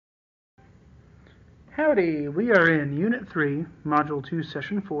Howdy, we are in Unit 3, Module 2,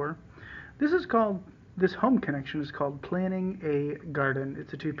 Session 4. This home connection is called Planning a Garden.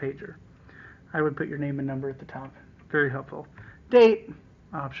 It's a two-pager. I would put your name and number at the top. Very helpful. Date,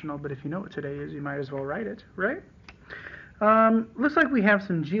 optional, but if you know what today is, you might as well write it, right? Looks like we have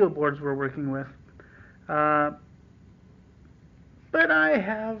some geoboards we're working with. But I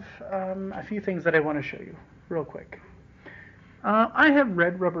have a few things that I want to show you real quick. I have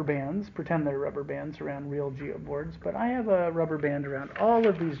red rubber bands, pretend they're rubber bands around real geoboards, but I have a rubber band around all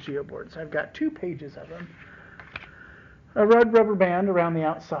of these geoboards. I've got 2 pages of them. A red rubber band around the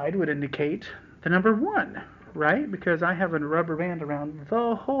outside would indicate the number 1, right? Because I have a rubber band around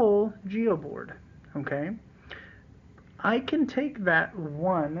the whole geoboard, okay? I can take that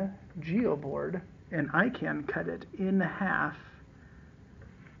 1 geoboard and I can cut it in half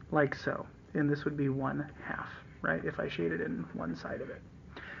like so, and this would be 1/2. Right, if I shaded in one side of it.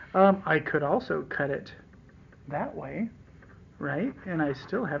 I could also cut it that way, right, and I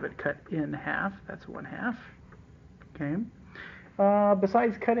still have it cut in half. That's 1/2. Okay.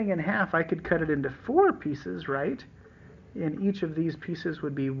 Besides cutting in half, I could cut it into 4 pieces, right, and each of these pieces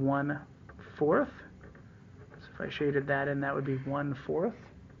would be 1/4. So if I shaded that in, that would be 1/4.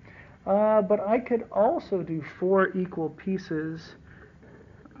 But I could also do 4 equal pieces,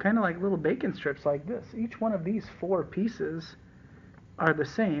 kind of like little bacon strips like this. Each one of these 4 pieces are the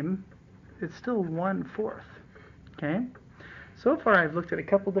same. It's still 1/4. Okay? So far I've looked at a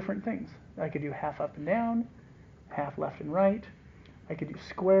couple different things. I could do half up and down, half left and right. I could do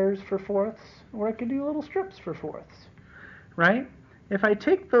squares for fourths, or I could do little strips for fourths. Right? If I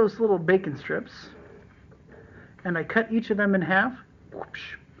take those little bacon strips and I cut each of them in half,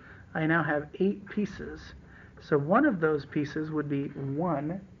 whoosh, I now have 8 pieces. So one of those pieces would be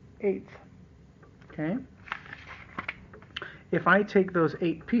 1/8. Okay? If I take those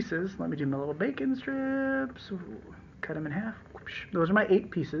 8 pieces, let me do my little bacon strips, cut them in half. Those are my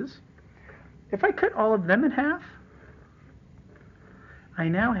 8 pieces. If I cut all of them in half, I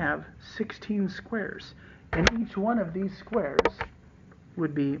now have 16 squares. And each one of these squares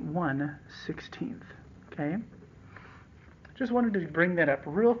would be 1/16. Okay? Just wanted to bring that up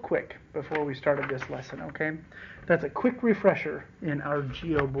real quick before we started this lesson, okay? That's a quick refresher in our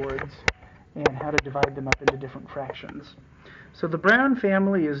geoboards and how to divide them up into different fractions. So the Brown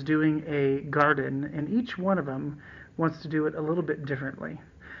family is doing a garden, and each one of them wants to do it a little bit differently.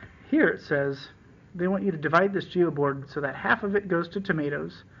 Here it says they want you to divide this geoboard so that half of it goes to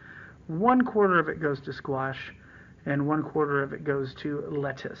tomatoes, 1/4 of it goes to squash, and 1/4 of it goes to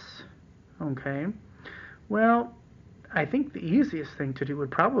lettuce. Okay? Well, I think the easiest thing to do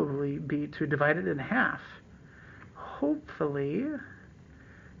would probably be to divide it in half. Hopefully,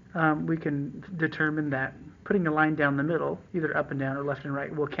 we can determine that putting a line down the middle, either up and down or left and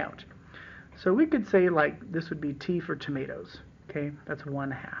right, will count. So we could say, like, this would be T for tomatoes. Okay, that's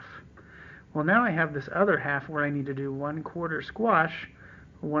 1/2. Well, now I have this other half where I need to do 1/4 squash,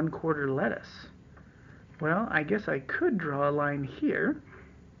 1/4 lettuce. Well, I guess I could draw a line here,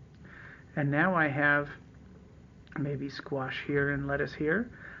 and now I have maybe squash here and lettuce here.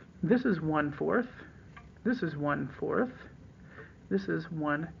 This is 1/4. This is 1/4. This is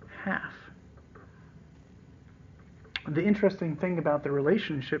 1/2. The interesting thing about the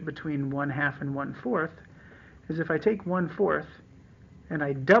relationship between 1/2 and 1/4 is if I take 1/4 and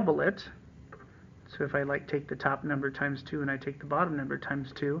I double it, so if I like take the top number times 2 and I take the bottom number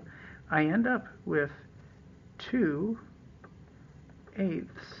times 2, I end up with 2/8,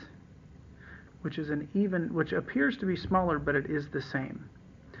 which is which appears to be smaller, but it is the same.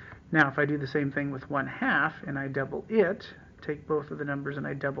 Now, if I do the same thing with 1/2 and I double it, take both of the numbers and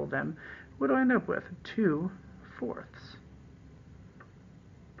I double them, what do I end up with? 2/4.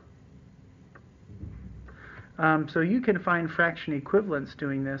 So you can find fraction equivalents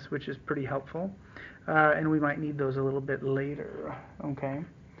doing this, which is pretty helpful, and we might need those a little bit later. Okay,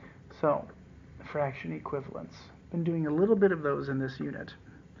 so fraction equivalents. Been doing a little bit of those in this unit.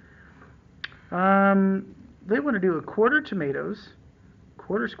 They want to do 1/4 tomatoes,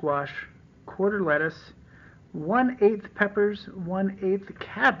 1/4 squash, 1/4 lettuce, 1/8 peppers, 1/8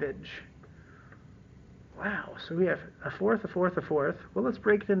 cabbage. Wow, so we have 1/4, 1/4, 1/4. Well, let's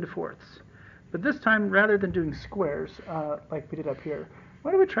break it into fourths. But this time, rather than doing squares like we did up here,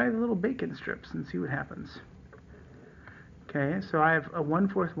 why don't we try the little bacon strips and see what happens? Okay, so I have a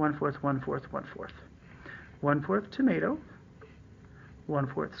 1/4, 1/4, 1/4, 1/4. 1/4 tomato,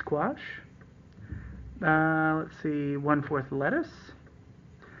 1/4 squash. Let's see, 1/4 lettuce.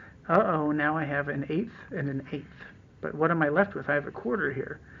 Uh-oh, now I have an 1/8 and an 1/8. But what am I left with? I have a 1/4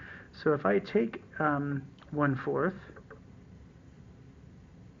 here. So if I take 1/4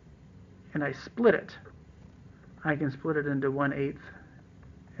 and I split it, I can split it into 1/8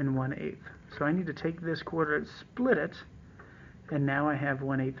 and 1/8. So I need to take this quarter and split it, and now I have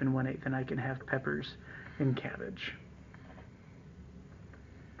 1/8 and 1/8, and I can have peppers and cabbage.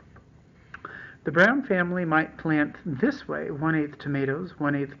 The Brown family might plant this way: 1/8 tomatoes,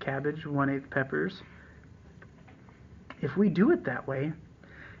 1/8 cabbage, 1/8 peppers. If we do it that way,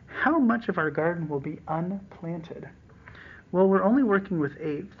 how much of our garden will be unplanted? Well, we're only working with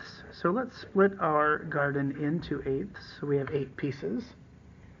eighths, so let's split our garden into eighths. So we have 8 pieces.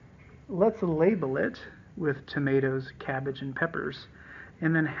 Let's label it with tomatoes, cabbage, and peppers.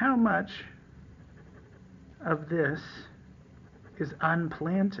 And then how much of this is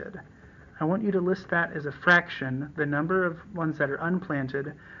unplanted? I want you to list that as a fraction, the number of ones that are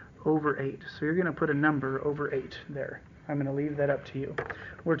unplanted over 8. So you're going to put a number over 8 there. I'm going to leave that up to you.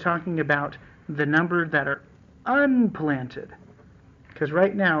 We're talking about the number that are unplanted, because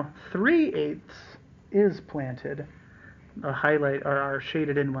right now 3/8 is planted. The highlight or our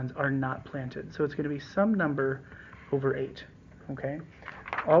shaded in ones are not planted. So it's going to be some number over 8. Okay?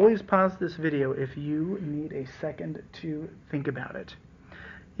 Always pause this video if you need a second to think about it.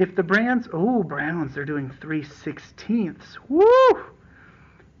 If the Browns, they're doing 3/16. Woo!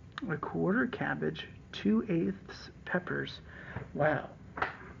 A quarter cabbage, 2/8 peppers. Wow,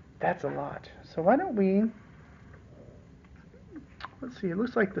 that's a lot. So why don't we, let's see, it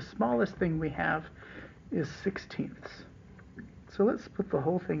looks like the smallest thing we have is 1/16. So let's put the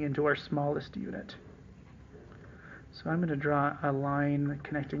whole thing into our smallest unit. So I'm going to draw a line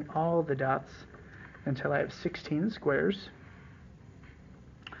connecting all the dots until I have 16 squares.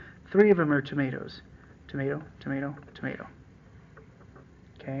 3 of them are tomatoes. Tomato, tomato, tomato.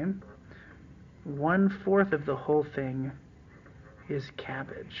 Okay. 1/4 of the whole thing is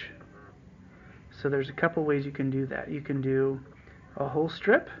cabbage. So there's a couple ways you can do that. You can do a whole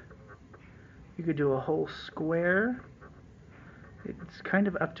strip. You could do a whole square. It's kind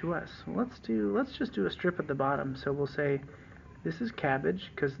of up to us. Let's just do a strip at the bottom. So we'll say this is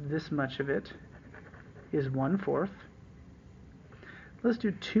cabbage because this much of it is 1/4. Let's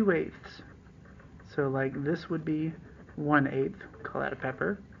do 2/8. So like this would be 1/8, call that a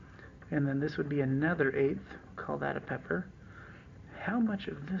pepper. And then this would be another 1/8, call that a pepper. How much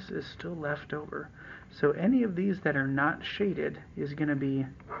of this is still left over? So any of these that are not shaded is going to be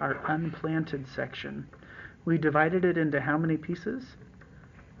our unplanted section. We divided it into how many pieces?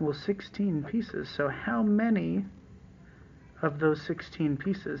 Well, 16 pieces. So how many of those 16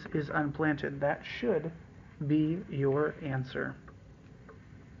 pieces is unplanted? That should be your answer.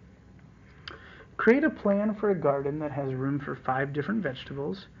 Create a plan for a garden that has room for 5 different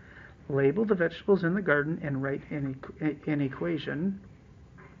vegetables. Label the vegetables in the garden and write an equation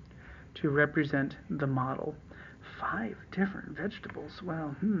to represent the model. 5 different vegetables.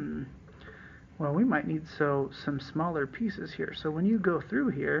 Well, Well, we might need some smaller pieces here. So when you go through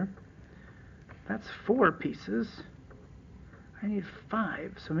here, that's 4 pieces. I need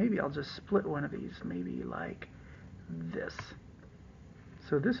 5, so maybe I'll just split one of these, maybe like this.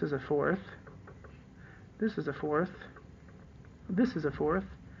 So this is a 1/4. This is a 1/4. This is a 1/4.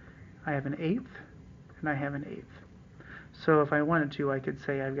 I have an 1/8, and I have an 1/8. So if I wanted to, I could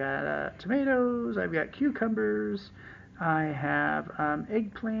say I've got tomatoes, I've got cucumbers, I have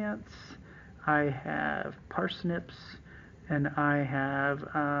eggplants, I have parsnips, and I have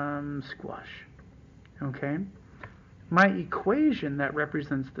squash. Okay? My equation that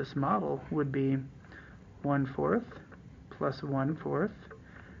represents this model would be 1/4 plus 1/4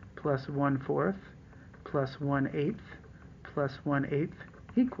 plus 1/4 plus 1/8 plus 1/8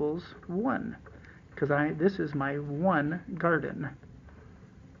 equals 1. Because this is my 1 garden.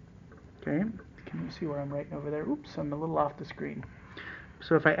 Okay? Can you see where I'm writing over there? Oops, I'm a little off the screen.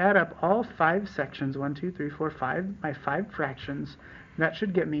 So if I add up all 5 sections, 1, 2, 3, 4, 5, my 5 fractions, that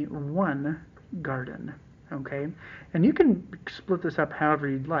should get me 1 garden. Okay? And you can split this up however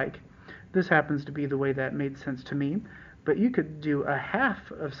you'd like. This happens to be the way that made sense to me. But you could do a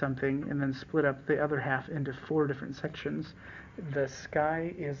half of something and then split up the other half into 4 different sections. The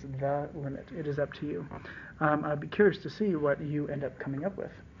sky is the limit. It is up to you. I'd be curious to see what you end up coming up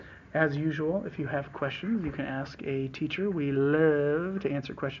with. As usual, if you have questions, you can ask a teacher. We love to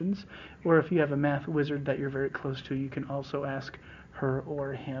answer questions. Or if you have a math wizard that you're very close to, you can also ask her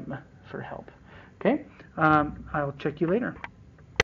or him for help. Okay? I'll check you later.